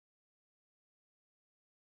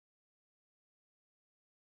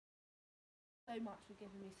So much for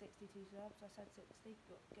giving me 62 subs. I said 60,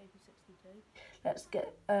 but gave me 62. Let's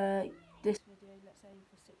get this video, let's aim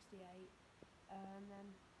for 68, and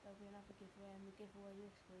then there'll be another giveaway, and the giveaway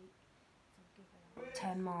this week is I'll give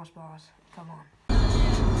 10 Mars bars. Come on.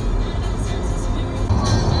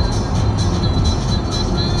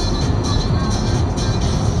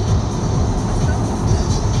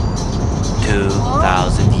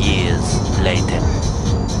 2,000 years later.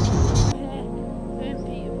 We're in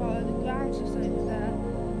Peterborough, the ground's just over there.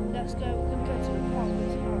 Let's go, we're going to go to the pub,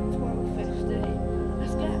 it's about 12:50.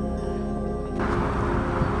 Let's get there.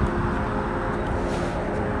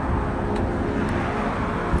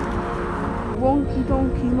 Wonky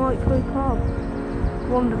Donkey Micro Pub.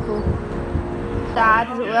 Wonderful. Dad,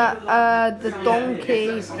 the donkey,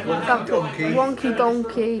 Wonky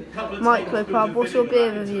Donkey Micro Pub. What's your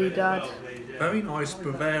beer review, Dad? Very nice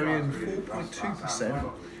Bavarian,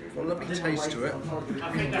 4.2%. Got a lovely taste to it.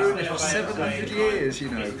 Been doing it for 700 years,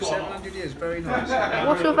 you know. 700 years, very nice.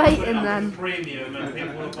 What's your rating then?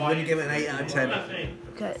 I'm going to give it an 8 out of 10.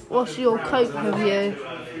 Okay, what's your Coke review?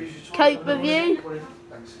 Coke review?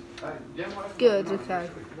 Good, okay.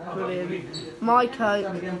 Brilliant. My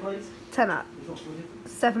Coke,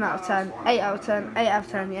 7 out of 10, 8 out of 10, 8 out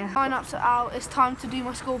of 10, yeah. Sign-ups are out, it's time to do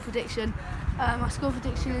my score prediction. My score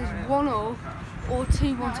prediction is 1-1 or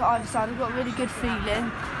 2-1 to either side. I've got a really good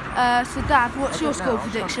feeling. So Dad, what's your score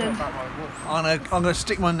prediction? I'm going to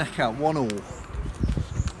stick my neck out, 1-1.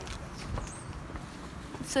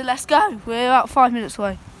 So let's go, we're about 5 minutes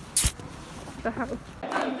away.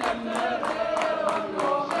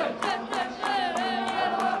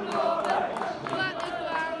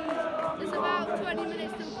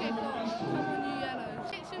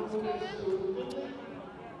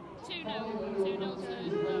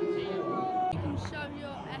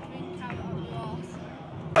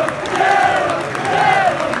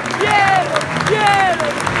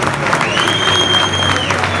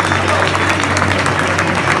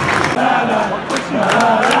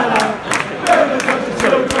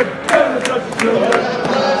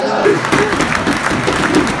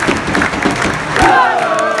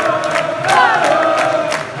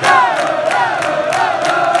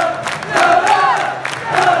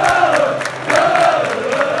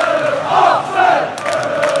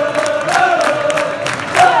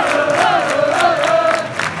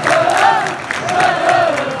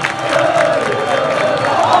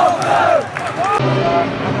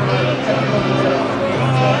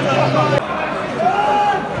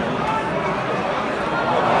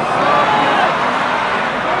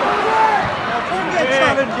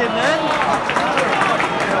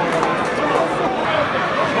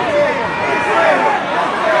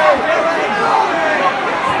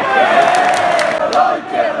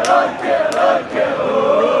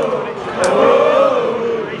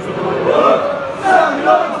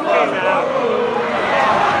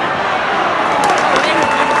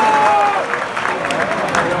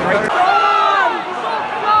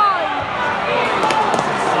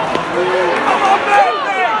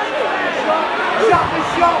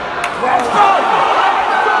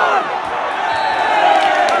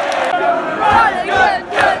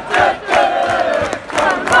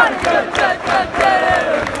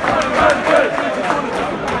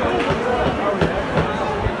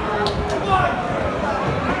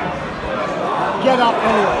 Get up,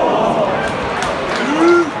 Elliot.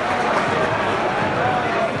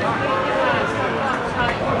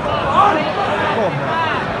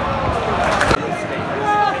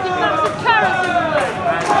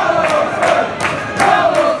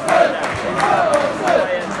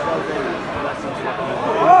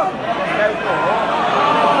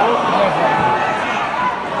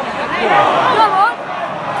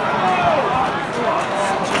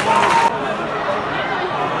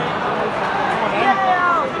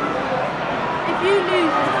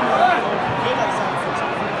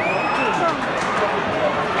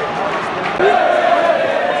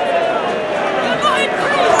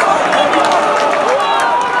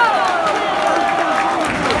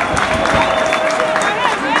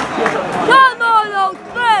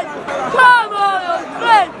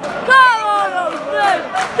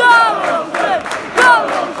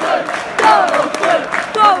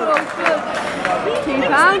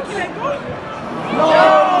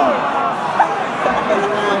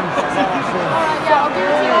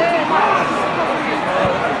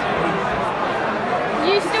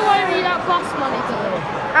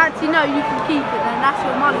 Actually, no, you can keep it then. That's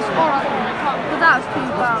your money. Alright, but that's £2.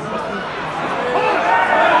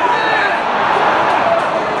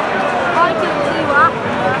 I can see what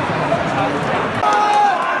happened.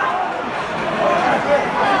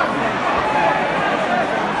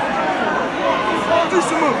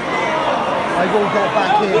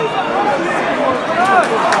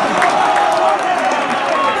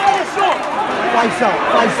 Face up,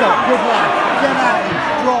 face up. Good lad. Get out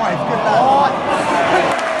and drive. Good lad.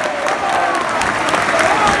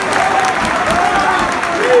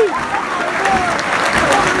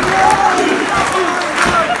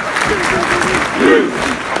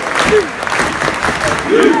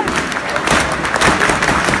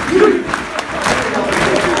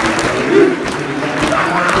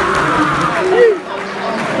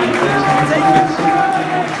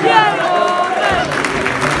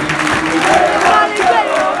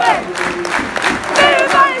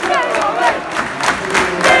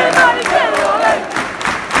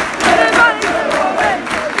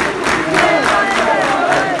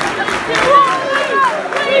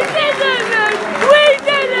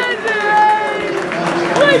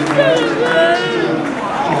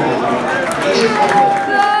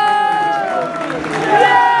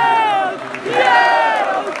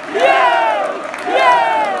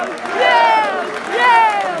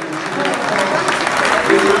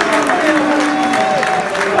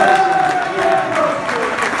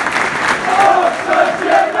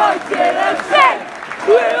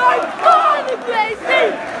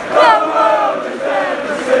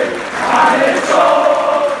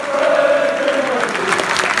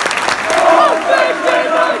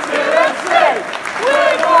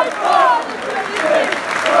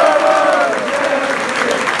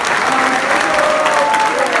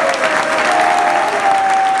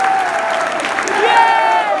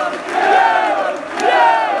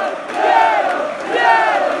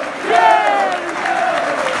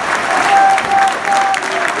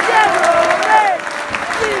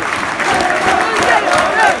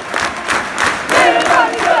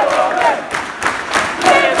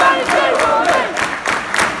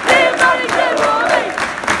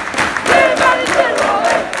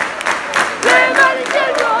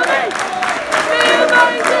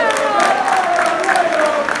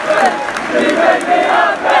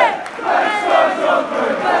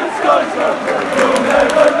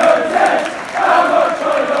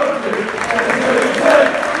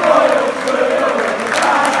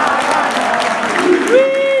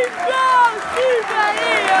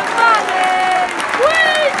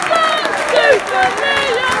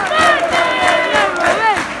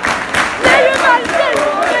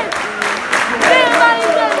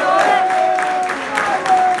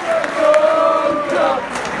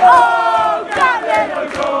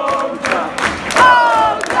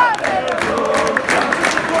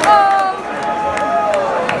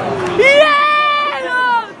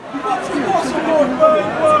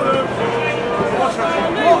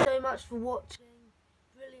 For watching.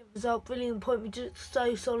 Brilliant result, brilliant point. We just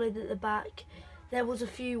so solid at the back. There was a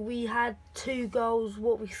few, we had 2 goals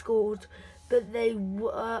what we scored, but they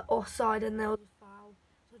were offside and there was a foul,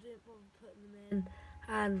 so I didn't bother putting them in,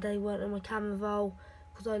 and they weren't on my camera roll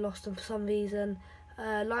because I lost them for some reason.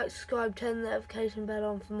 Like, subscribe, turn the notification bell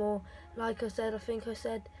on for more. Like I said, I think I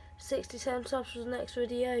said 67 subs for the next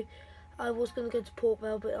video. I was going to go to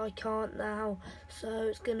Peterborough, but I can't now, so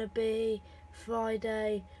it's going to be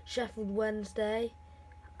Friday, Sheffield Wednesday,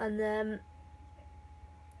 and then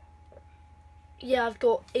yeah, I've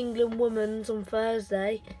got England Women's on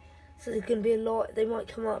Thursday, so there's going to be a lot. They might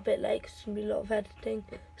come out a bit late because there's going to be a lot of editing,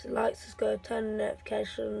 so like, subscribe, turn the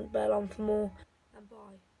notification bell on for more, and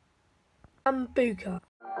bye. I'm Buka.